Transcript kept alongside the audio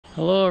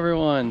Hello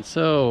everyone.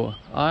 So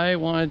I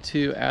wanted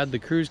to add the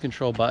cruise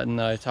control button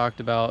that I talked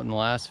about in the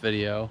last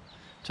video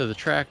to the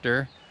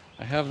tractor.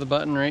 I have the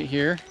button right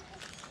here.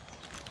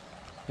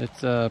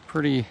 It's a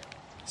pretty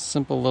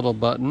simple little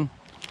button,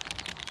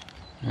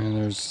 and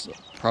there's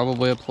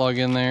probably a plug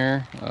in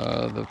there.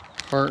 The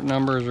part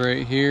number is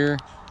right here,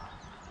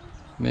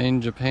 made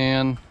in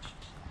Japan.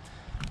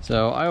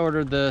 So I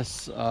ordered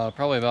this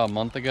probably about a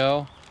month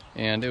ago,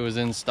 and it was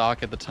in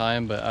stock at the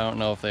time, but I don't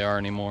know if they are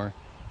anymore.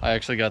 I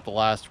actually got the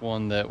last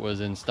one that was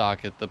in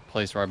stock at the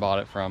place where I bought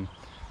it from.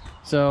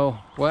 So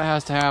what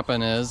has to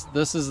happen is,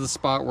 this is the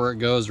spot where it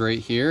goes right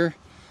here,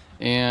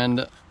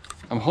 and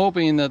I'm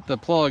hoping that the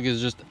plug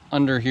is just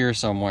under here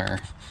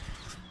somewhere.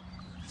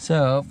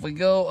 So if we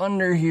go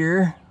under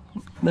here,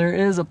 there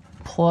is a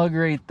plug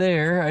right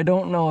there. I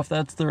don't know if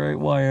that's the right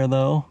wire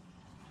though,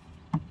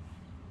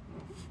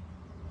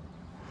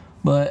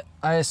 but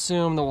I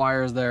assume the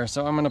wire is there.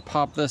 So I'm gonna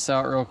pop this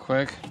out real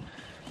quick.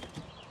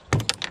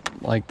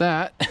 Like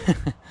that.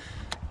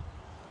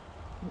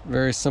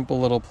 Very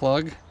simple little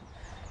plug.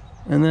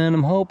 And then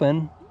I'm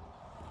hoping,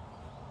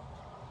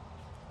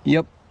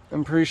 yep,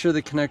 I'm pretty sure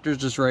the connector's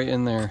just right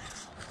in there.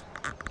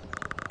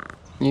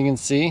 You can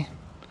see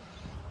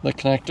the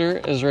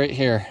connector is right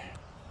here.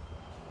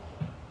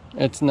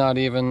 It's not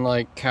even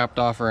like capped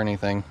off or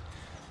anything.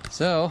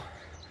 So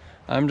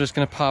I'm just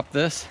gonna pop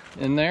this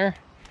in there,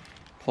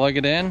 plug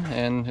it in,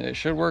 and it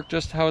should work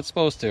just how it's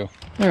supposed to.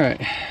 All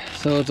right,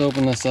 so let's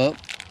open this up.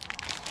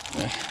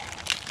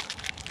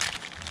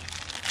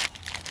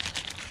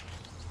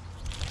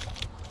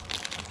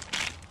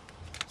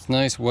 It's a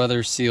nice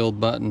weather sealed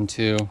button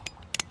too.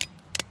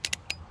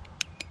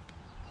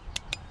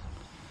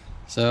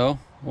 So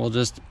we'll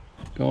just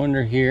go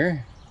under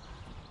here,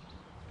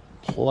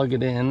 plug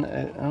it in.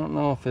 I don't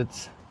know if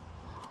it's,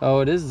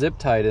 oh, it is zip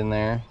tied in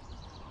there.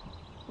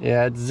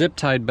 Yeah, it's zip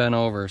tied bent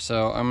over,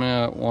 so I'm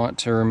gonna want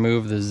to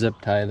remove the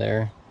zip tie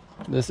there.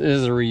 This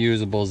is a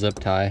reusable zip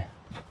tie.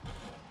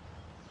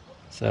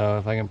 So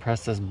if I can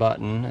press this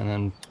button and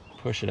then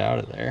push it out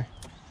of there.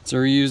 It's a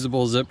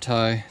reusable zip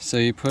tie. So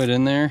you put it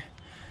in there,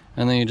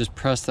 and then you just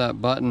press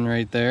that button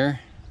right there,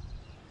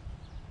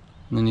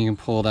 and then you can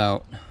pull it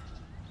out.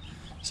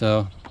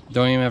 So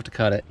don't even have to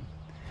cut it.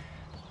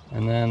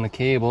 And then the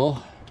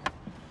cable,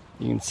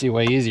 you can see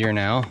way easier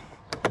now.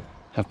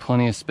 Have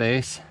plenty of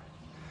space.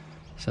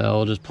 So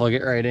we'll just plug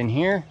it right in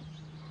here,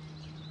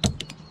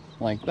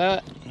 like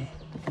that.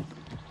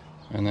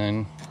 And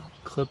then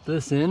clip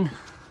this in.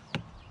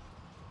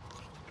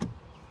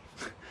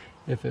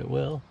 If it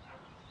will.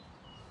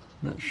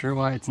 Not sure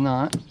why it's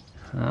not.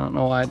 I don't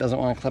know why it doesn't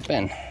want to clip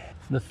in.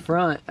 The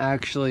front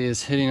actually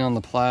is hitting on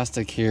the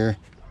plastic here.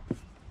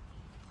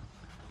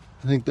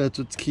 I think that's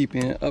what's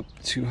keeping it up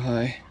too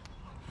high.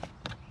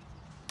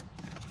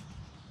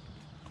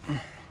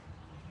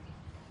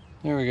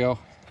 There we go.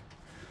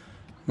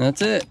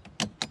 That's it.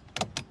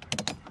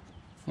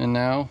 And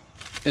now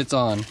it's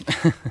on.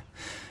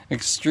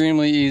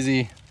 Extremely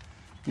easy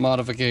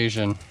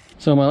modification.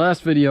 So my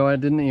last video, I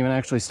didn't even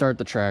actually start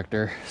the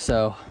tractor.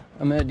 So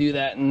I'm gonna do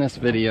that in this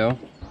video.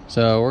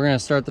 So we're gonna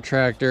start the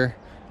tractor,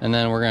 and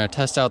then we're gonna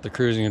test out the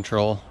cruising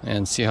control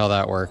and see how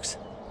that works.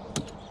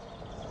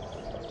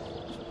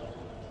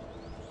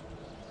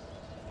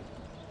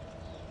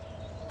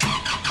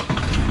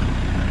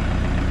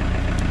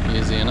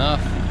 Easy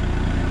enough.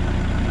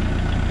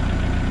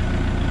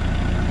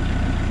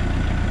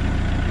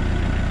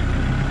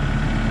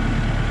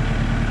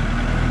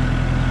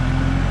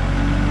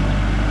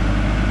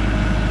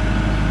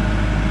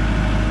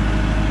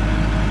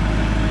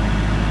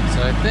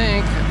 I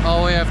think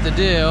all we have to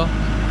do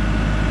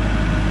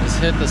is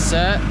hit the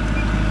set.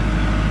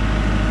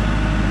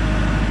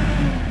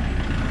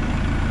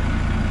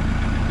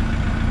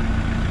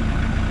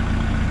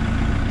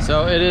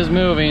 So it is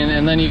moving,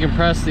 and then you can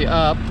press the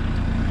up,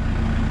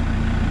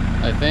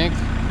 I think.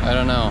 I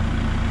don't know.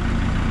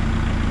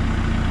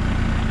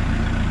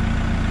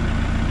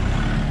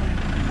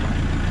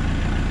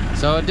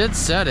 So it did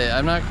set it.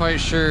 I'm not quite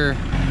sure.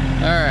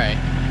 All right.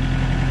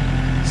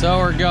 So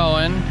we're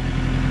going.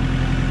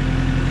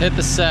 Hit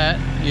the set.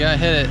 You gotta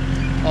hit it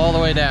all the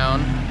way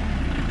down.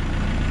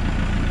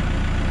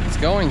 It's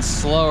going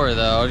slower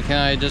though. Can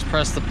I just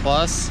press the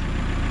plus?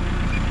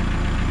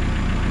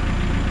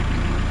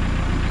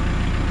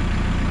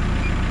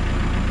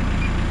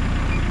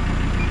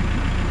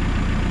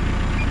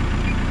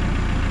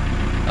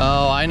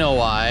 Oh, I know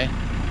why.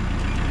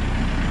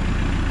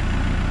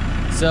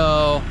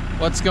 So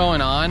what's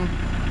going on?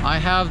 I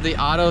have the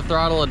auto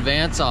throttle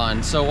advance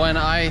on. So when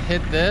I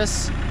hit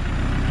this,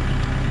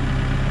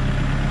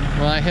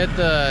 when I hit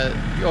the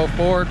go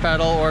forward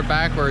pedal or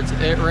backwards,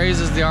 it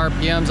raises the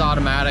RPMs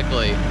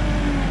automatically.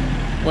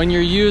 When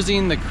you're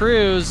using the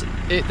cruise,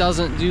 it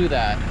doesn't do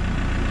that.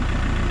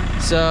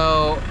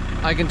 So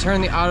I can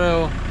turn the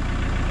auto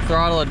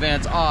throttle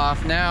advance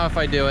off. Now if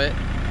I do it,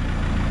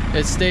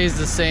 it stays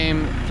the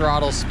same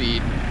throttle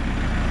speed.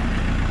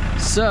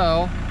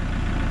 So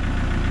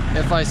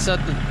if I set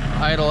the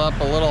idle up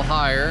a little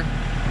higher,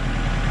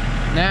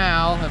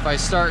 now if I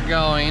start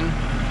going,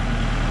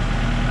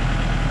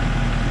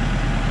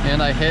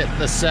 and I hit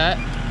the set,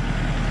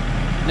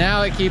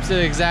 now it keeps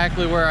it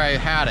exactly where I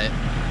had it.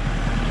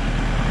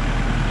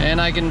 And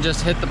I can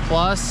just hit the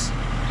plus,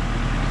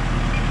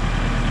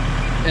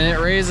 and it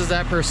raises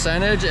that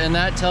percentage, and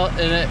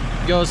it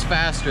goes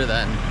faster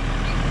then.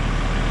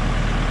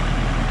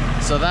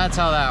 So that's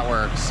how that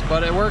works,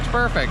 but it works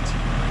perfect.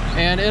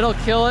 And it'll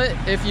kill it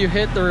if you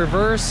hit the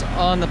reverse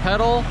on the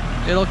pedal.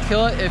 It'll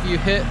kill it if you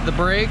hit the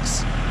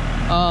brakes.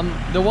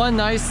 The one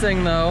nice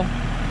thing though,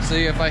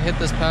 see if I hit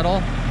this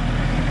pedal,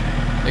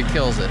 it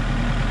kills it.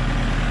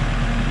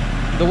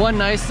 The one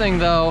nice thing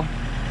though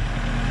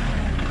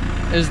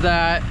is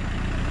that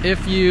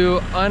if you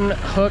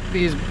unhook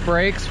these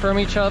brakes from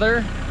each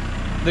other,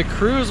 the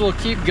cruise will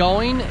keep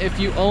going if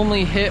you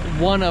only hit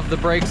one of the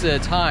brakes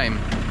at a time.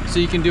 So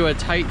you can do a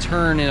tight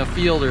turn in a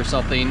field or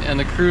something and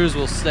the cruise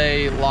will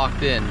stay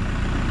locked in.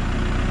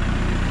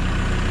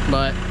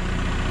 But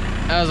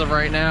as of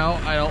right now,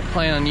 I don't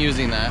plan on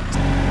using that.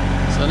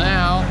 So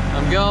now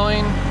I'm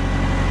going,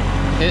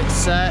 hit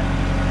set,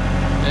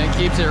 and it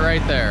keeps it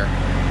right there.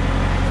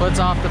 Puts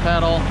off the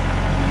pedal,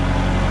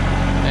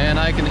 and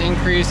I can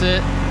increase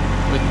it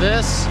with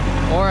this,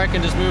 or I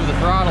can just move the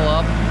throttle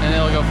up and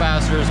it'll go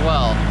faster as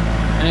well.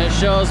 And it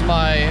shows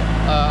my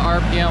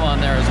RPM on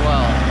there as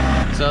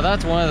well. So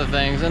that's one of the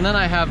things. And then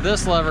I have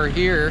this lever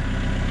here,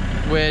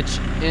 which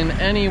in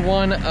any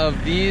one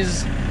of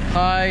these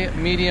high,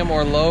 medium,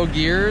 or low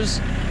gears,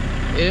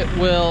 it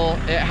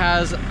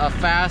has a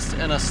fast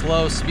and a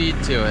slow speed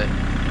to it.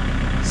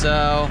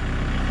 So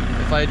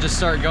if I just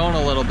start going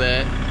a little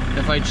bit,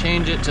 if I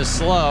change it to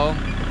slow,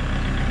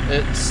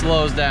 it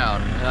slows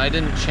down. And I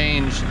didn't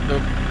change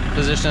the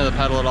position of the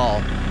pedal at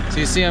all. So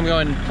you see I'm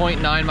going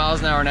 0.9 miles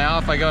an hour now.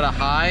 If I go to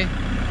high,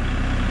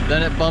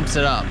 then it bumps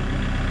it up.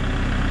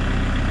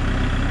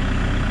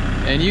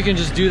 And you can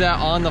just do that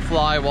on the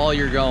fly while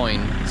you're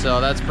going. So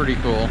that's pretty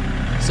cool.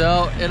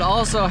 So it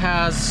also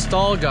has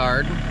stall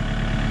guard.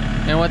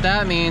 And what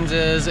that means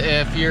is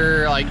if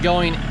you're like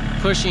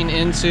pushing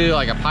into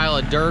like a pile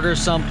of dirt or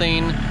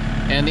something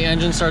and the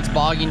engine starts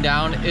bogging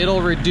down,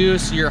 it'll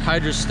reduce your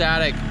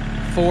hydrostatic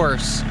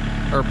force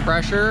or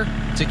pressure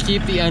to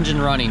keep the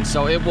engine running.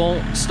 So it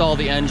won't stall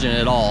the engine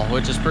at all,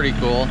 which is pretty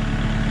cool.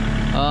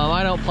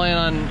 I don't plan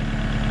on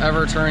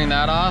ever turning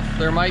that off.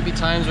 There might be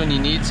times when you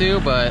need to,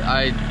 but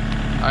I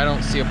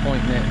don't see a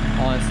point in it,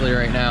 honestly,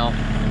 right now.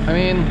 I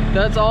mean,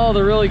 that's all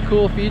the really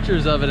cool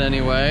features of it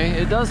anyway.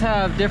 It does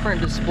have different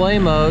display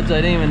modes.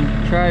 I didn't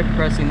even try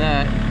pressing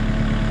that.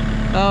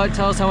 Oh, it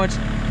tells how much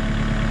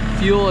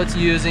fuel it's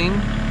using.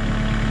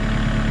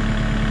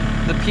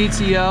 The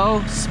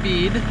PTO,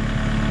 speed.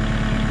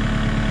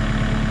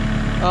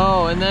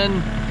 Oh, and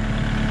then,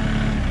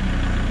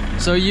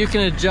 so you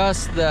can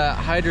adjust the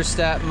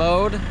hydrostat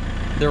mode,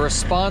 the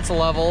response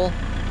level,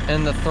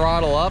 and the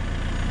throttle up,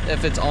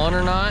 if it's on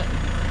or not.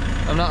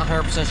 I'm not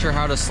 100% sure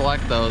how to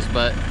select those,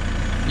 but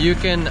you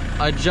can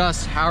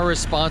adjust how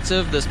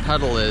responsive this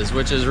pedal is,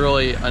 which is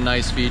really a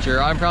nice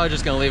feature. I'm probably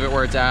just gonna leave it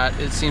where it's at.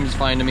 It seems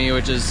fine to me,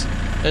 which is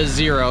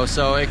 0.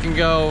 So it can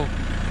go,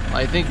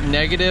 I think,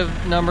 negative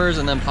numbers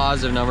and then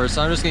positive numbers.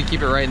 So I'm just gonna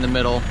keep it right in the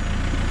middle.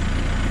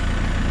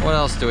 What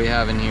else do we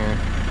have in here?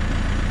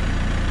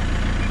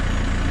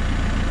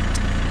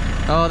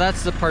 Oh,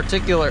 that's the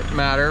particulate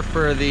matter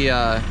for the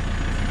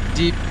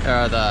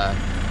the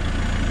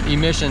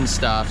emission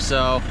stuff.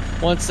 So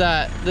once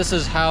this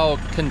is how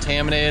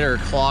contaminated or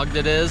clogged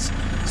it is.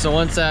 So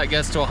once that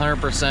gets to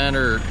 100%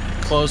 or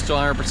close to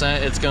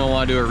 100%, it's gonna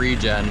want to do a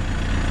regen.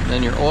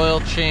 Then your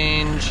oil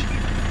change,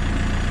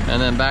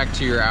 and then back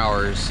to your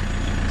hours.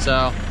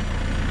 So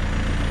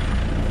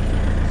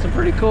some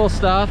pretty cool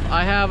stuff.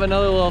 I have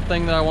another little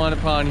thing that I want to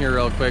put on here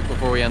real quick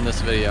before we end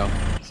this video.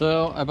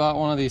 So I bought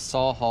one of these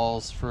saw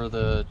hulls for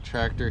the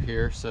tractor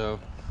here, so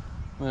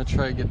I'm gonna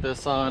try to get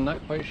this on.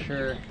 Not quite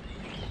sure.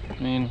 I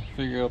mean,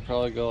 figure it'll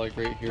probably go like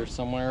right here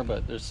somewhere,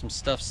 but there's some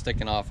stuff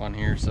sticking off on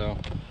here, so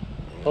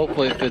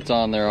hopefully it fits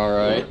on there all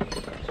right.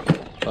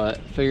 But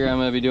figure I'm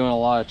gonna be doing a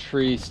lot of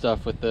tree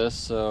stuff with this,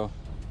 so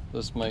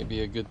this might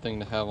be a good thing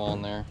to have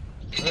on there.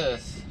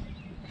 This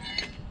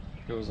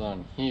goes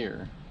on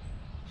here,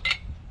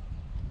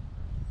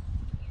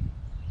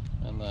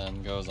 and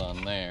then goes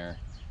on there,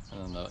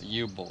 and then the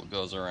U-bolt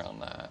goes around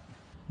that.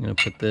 I'm gonna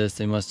put this,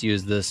 they must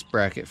use this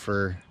bracket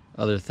for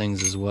other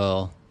things as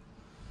well.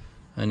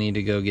 I need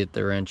to go get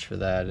the wrench for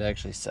that. It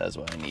actually says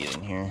what I need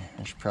in here.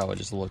 I should probably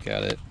just look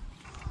at it.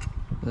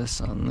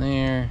 This on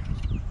there,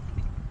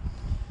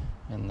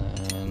 and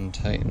then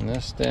tighten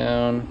this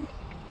down.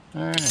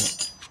 All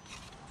right,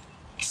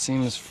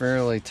 seems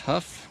fairly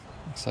tough.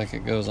 Looks like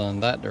it goes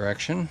on that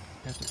direction.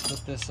 I have to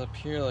put this up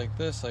here like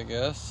this, I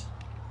guess.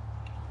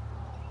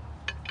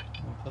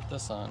 And put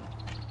this on.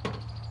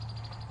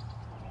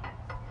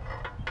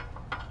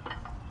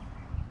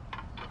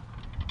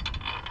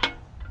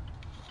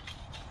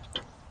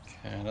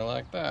 Kinda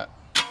like that.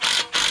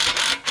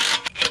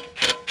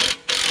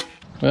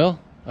 Well,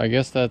 I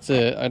guess that's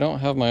it. I don't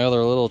have my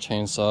other little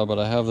chainsaw, but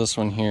I have this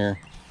one here.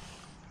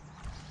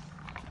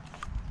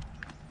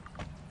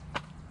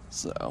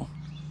 So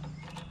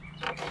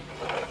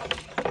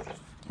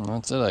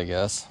That's it, I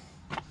guess.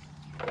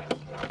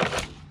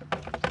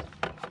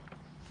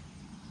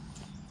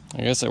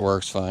 I guess it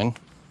works fine.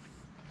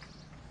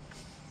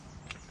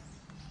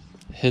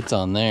 Hits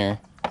on there.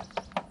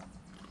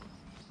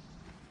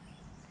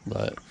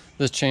 But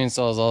this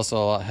chainsaw is also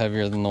a lot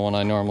heavier than the one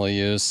I normally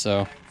use,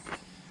 so I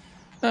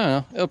don't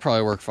know, it'll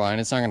probably work fine.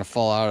 It's not going to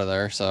fall out of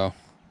there, so.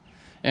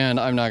 And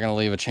I'm not going to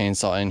leave a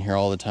chainsaw in here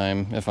all the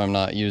time if I'm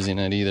not using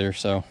it either,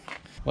 so.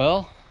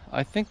 Well,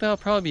 I think that'll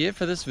probably be it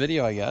for this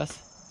video, I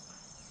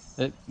guess.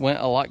 It went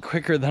a lot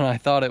quicker than I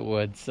thought it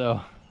would,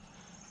 so.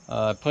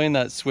 Putting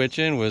that switch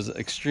in was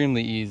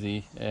extremely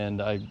easy,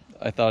 and I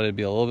thought it'd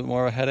be a little bit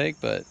more of a headache,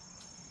 but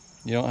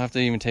you don't have to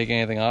even take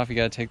anything off. You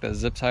got to take that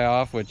zip tie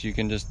off, which you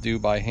can just do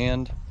by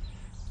hand,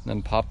 and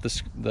then pop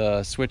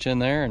the switch in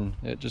there and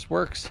it just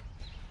works.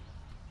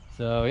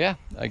 So yeah,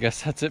 I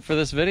guess that's it for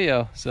this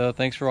video. So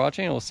thanks for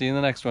watching, and we'll see you in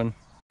the next one.